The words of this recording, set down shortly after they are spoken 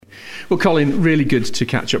Well, Colin, really good to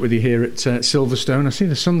catch up with you here at Silverstone. I see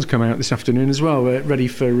the sun's come out this afternoon as well, ready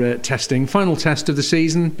for testing. Final test of the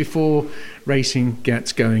season before racing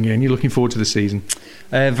gets going in. You're looking forward to the season?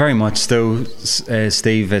 Very much so,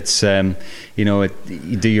 Steve. It's you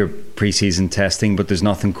do your pre-season testing, but there's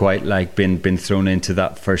nothing quite like been thrown into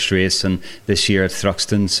that first race, and this year at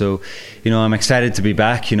Thruxton. So, I'm excited to be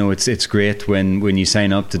back. It's great when you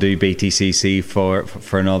sign up to do BTCC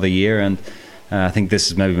for another year, and I think this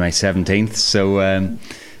is maybe my 17th.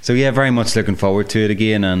 So yeah, very much looking forward to it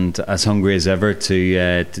again, and as hungry as ever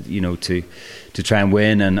to try and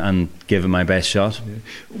win and give it my best shot.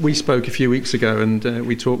 We spoke a few weeks ago, and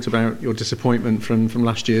we talked about your disappointment from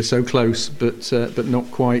last year. So close, but not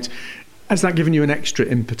quite. Has that given you an extra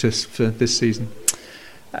impetus for this season?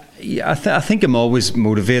 Yeah, I think I'm always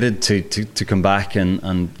motivated to come back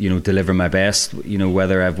and deliver my best.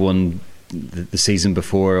 Whether I've won the season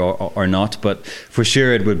before or not, but for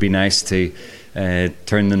sure it would be nice to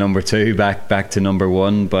turn the number 2 back to number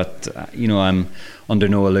 1. But I'm under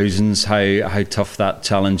no illusions how tough that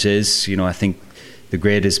challenge is. I think the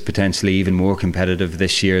grid is potentially even more competitive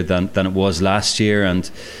this year than it was last year, and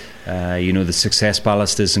the success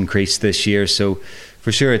ballast has increased this year. So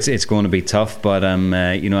for sure it's going to be tough, but I'm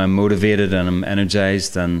motivated and I'm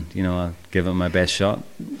energised, and I'll give it my best shot.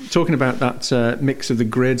 Talking about that mix of the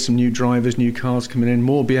grid, some new drivers, new cars coming in,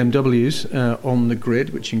 more BMWs on the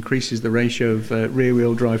grid, which increases the ratio of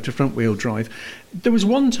rear-wheel drive to front-wheel drive. There was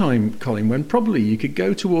one time, Colin, when probably you could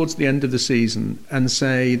go towards the end of the season and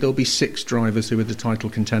say there'll be 6 drivers who are the title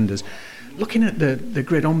contenders. Looking at the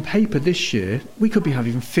grid on paper this year, we could be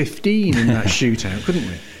having 15 in that shootout, couldn't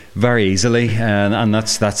we? Very easily, and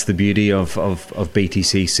that's the beauty of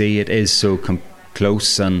BTCC. It is so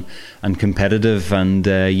close and competitive, and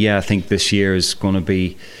I think this year is going to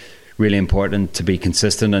be really important to be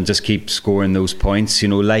consistent and just keep scoring those points.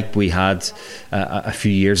 Like we had a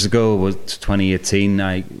few years ago, was 2018.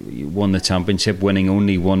 I won the championship, winning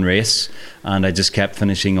only one race, and I just kept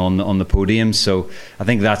finishing on the podium. So I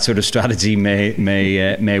think that sort of strategy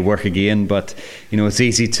may work again. But it's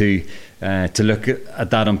easy to look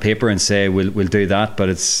at that on paper and say we'll do that, but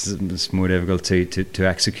it's more difficult to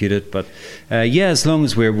execute it. But as long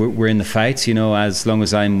as we're in the fight, as long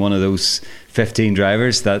as I'm one of those 15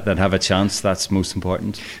 drivers that have a chance, that's most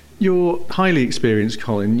important. You're highly experienced,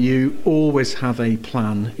 Colin. You always have a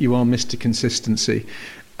plan. You are Mr. Consistency.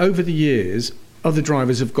 Over the years, other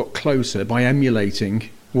drivers have got closer by emulating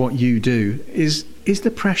what you do. Is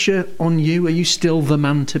the pressure on you? Are you still the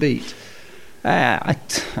man to beat?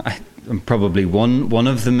 I'm probably one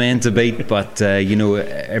of the men to beat, but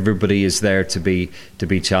everybody is there to be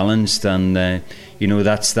challenged, and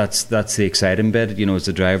that's the exciting bit. As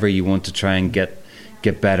a driver, you want to try and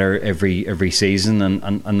get better every season,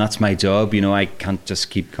 and that's my job. I can't just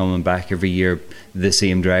keep coming back every year the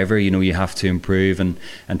same driver. You have to improve and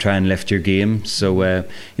try and lift your game. So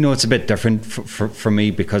it's a bit different for me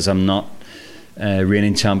because I'm not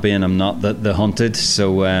reigning champion. I'm not the hunted,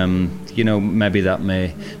 so maybe that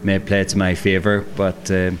may play to my favour, but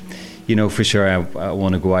for sure I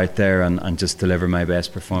want to go out there and just deliver my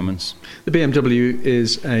best performance. The BMW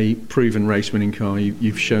is a proven race winning car.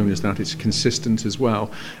 You've shown us that. It's consistent as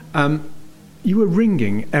well. You were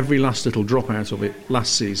ringing every last little drop out of it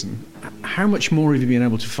last season. How much more have you been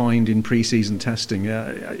able to find in pre-season testing?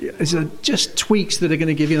 Is there just tweaks that are going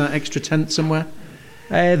to give you that extra tenth somewhere?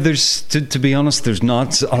 There's to be honest, there's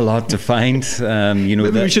not a lot to find. Maybe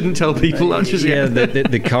we shouldn't tell people that.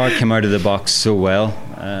 The car came out of the box so well.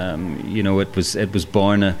 It was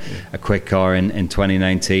born a quick car in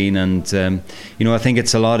 2019, and I think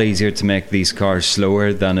it's a lot easier to make these cars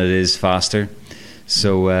slower than it is faster.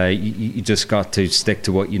 So you just got to stick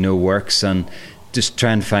to what works, and just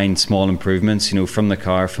try and find small improvements, from the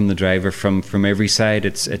car, from the driver, from every side.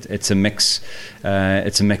 It's a mix.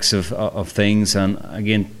 It's a mix of things, and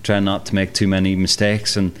again, try not to make too many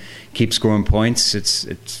mistakes and keep scoring points.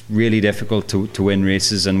 It's really difficult to win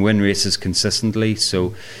races and win races consistently.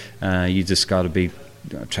 So you just got to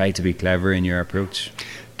try to be clever in your approach.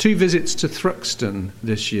 2 visits to Thruxton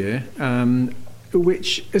this year.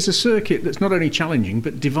 Which is a circuit that's not only challenging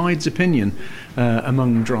but divides opinion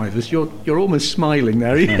among drivers. You're almost smiling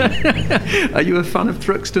there. Are you a fan of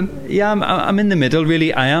Thruxton? Yeah, I'm in the middle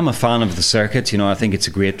really. I am a fan of the circuit. I think it's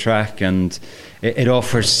a great track, and it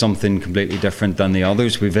offers something completely different than the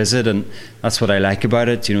others we visit, and that's what I like about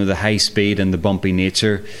it. The high speed and the bumpy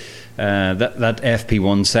nature. That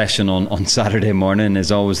FP1 session on Saturday morning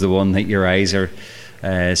is always the one that your eyes are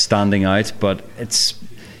standing out, but it's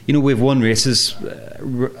we've won races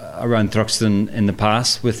around Thruxton in the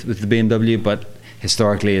past with the BMW, but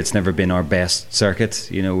historically it's never been our best circuit.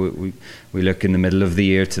 You know, we look in the middle of the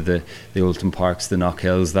year to the Oulton Parks, the Knock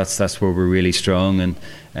Hills. That's where we're really strong, and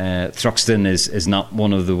Thruxton is not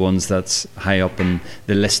one of the ones that's high up in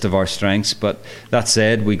the list of our strengths. But that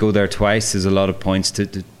said, we go there twice. There's a lot of points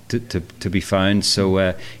to be found,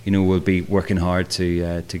 so you know, we'll be working hard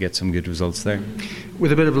to get some good results there.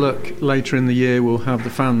 With a bit of luck, later in the year we'll have the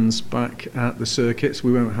fans back at the circuits.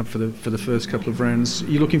 We won't have for the first couple of rounds. Are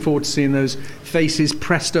you looking forward to seeing those faces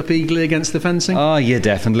pressed up eagerly against the fencing? Oh yeah,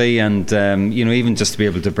 definitely, and you know, even just to be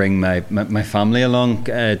able to bring my family along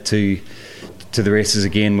to the races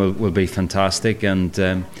again will be fantastic. And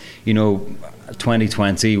you know,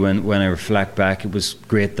 2020, when I reflect back, it was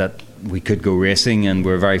great that we could go racing, and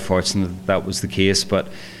we're very fortunate that was the case, but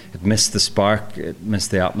it missed the spark, it missed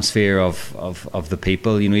the atmosphere of the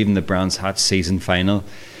people. You know, even the Brands Hatch season final,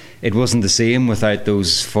 it wasn't the same without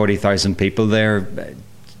those 40,000 people there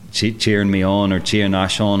cheering me on, or cheering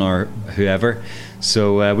Ash on, or whoever.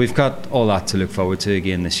 So we've got all that to look forward to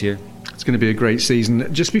again this year. It's going to be a great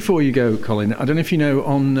season. Just before you go, Colin, I don't know if you know,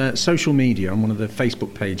 on social media, on one of the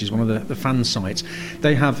Facebook pages, one of the fan sites,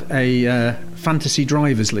 they have a Fantasy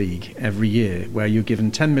Drivers League every year where you're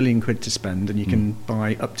given 10 million quid to spend, and you can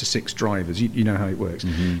buy up to 6 drivers. You know how it works.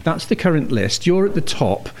 Mm-hmm. That's the current list. You're at the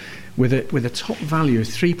top with a top value of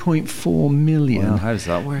 3.4 million. Wow, how does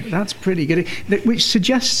that work? That's pretty good. Which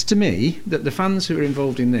suggests to me that the fans who are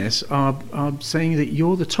involved in this are saying that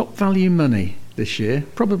you're the top value money this year.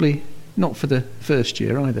 Probably not for the first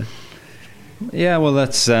year either. Yeah, well,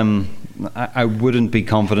 that's I wouldn't be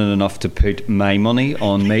confident enough to put my money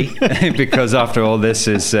on me because after all, this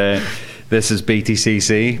is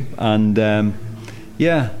BTCC, and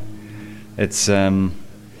yeah, it's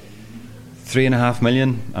 3.5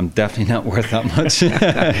 million. I'm definitely not worth that much.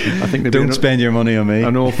 I think don't spend your money on me.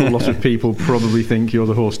 An awful lot of people probably think you're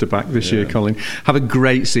the horse to back this year, Colin. Have a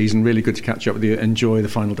great season. Really good to catch up with you. Enjoy the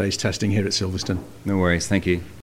final day's testing here at Silverstone. No worries. Thank you.